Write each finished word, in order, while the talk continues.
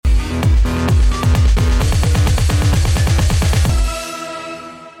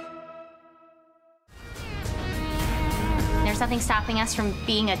nothing stopping us from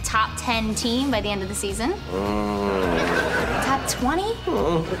being a top 10 team by the end of the season. Top 20?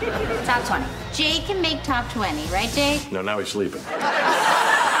 Top 20. Jake can make top 20, right, Jake? No, now he's sleeping.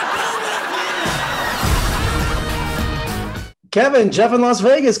 Kevin, Jeff in Las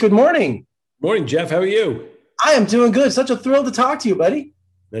Vegas, good morning. Morning, Jeff. How are you? I am doing good. Such a thrill to talk to you, buddy.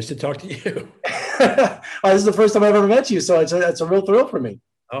 Nice to talk to you. This is the first time I've ever met you, so it's a real thrill for me.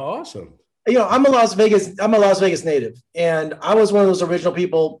 Oh, awesome. You know, I'm a Las Vegas native, and I was one of those original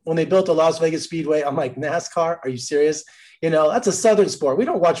people when they built the Las Vegas Speedway. I'm like, NASCAR? Are you serious? You know, that's a Southern sport. We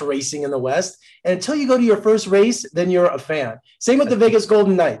don't watch racing in the West. And until you go to your first race, then you're a fan. Same with the Vegas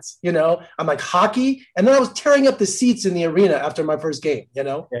Golden Knights. You know, I'm like hockey. And then I was tearing up the seats in the arena after my first game, you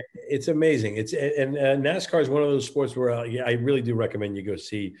know? It's amazing. NASCAR is one of those sports where I really do recommend you go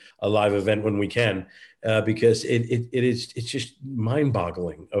see a live event when we can, because it's just mind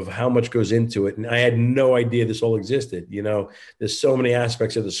boggling of how much goes into it. And I had no idea this all existed. You know, there's so many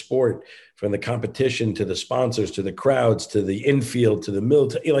aspects of the sport, from the competition to the sponsors, to the crowds, to the infield, to the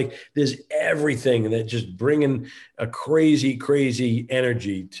military. Like, there's everything that just bringing a crazy, crazy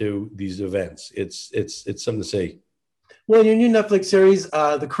energy to these events. It's something to see. Well, in your new Netflix series,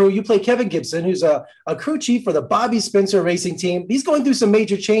 The Crew, you play Kevin Gibson, who's a crew chief for the Bobby Spencer racing team. He's going through some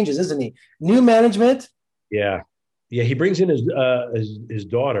major changes, isn't he? New management. Yeah. He brings in his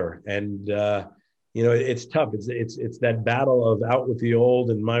daughter, and you know, it's tough. It's that battle of out with the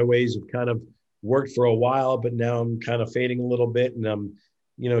old, and my ways have kind of worked for a while, but now I'm kind of fading a little bit, and I'm,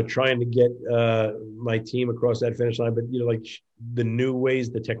 you know, trying to get my team across that finish line. But, you know, like the new ways,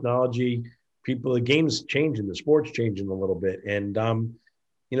 the technology, people, the game's changing, the sport's changing a little bit, and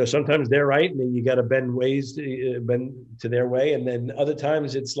you know, sometimes they're right, and then you got to bend to their way, and then other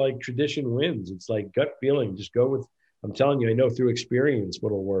times it's like tradition wins. It's like gut feeling. Just go with. I'm telling you, I know through experience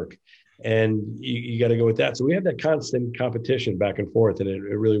what'll work. And you got to go with that. So we have that constant competition back and forth, and it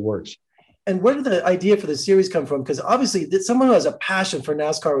really works. And where did the idea for the series come from? Because obviously someone who has a passion for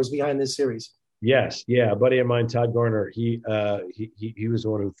NASCAR was behind this series. Yes. Yeah. A buddy of mine, Todd Garner, he was the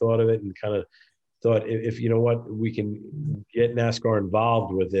one who thought of it and kind of thought, if you know what, we can get NASCAR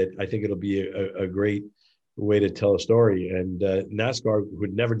involved with it, I think it'll be a great way to tell a story. And NASCAR, who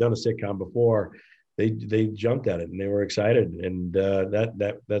had never done a sitcom before, they jumped at it and they were excited, and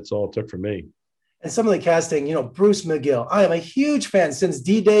that's all it took for me. And some of the casting, you know, Bruce McGill, I am a huge fan since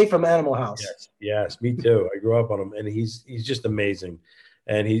D-Day from Animal House. Yes, me too. I grew up on him, and he's just amazing,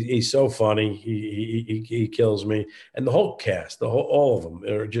 and he's so funny. He kills me, and the whole cast, all of them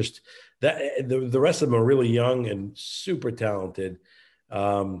are just that. The rest of them are really young and super talented.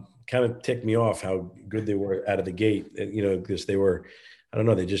 Kind of ticked me off how good they were out of the gate, you know, because they were, I don't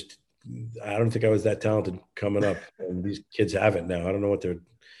know, I don't think I was that talented coming up, and these kids have it now. I don't know what they're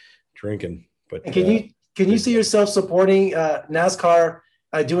drinking, but can you see yourself supporting NASCAR,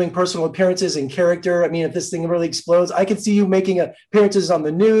 doing personal appearances in character? I mean, if this thing really explodes, I could see you making appearances on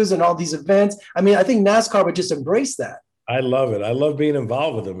the news and all these events. I mean, I think NASCAR would just embrace that. I love it. I love being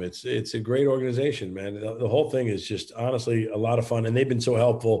involved with them. It's a great organization, man. The whole thing is just honestly a lot of fun, and they've been so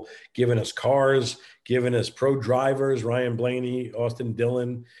helpful, giving us cars, giving us pro drivers, Ryan Blaney, Austin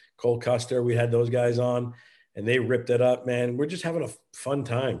Dillon, Cole Custer. We had those guys on, and they ripped it up, man. We're just having a fun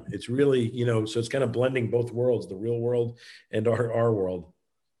time. It's really, you know, so it's kind of blending both worlds, the real world and our world.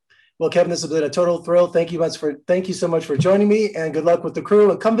 Well, Kevin, this has been a total thrill. Thank you so much for joining me, and good luck with the crew.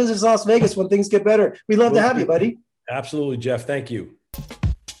 And come visit Las Vegas when things get better. We'd love to have you, buddy. Absolutely, Jeff. Thank you.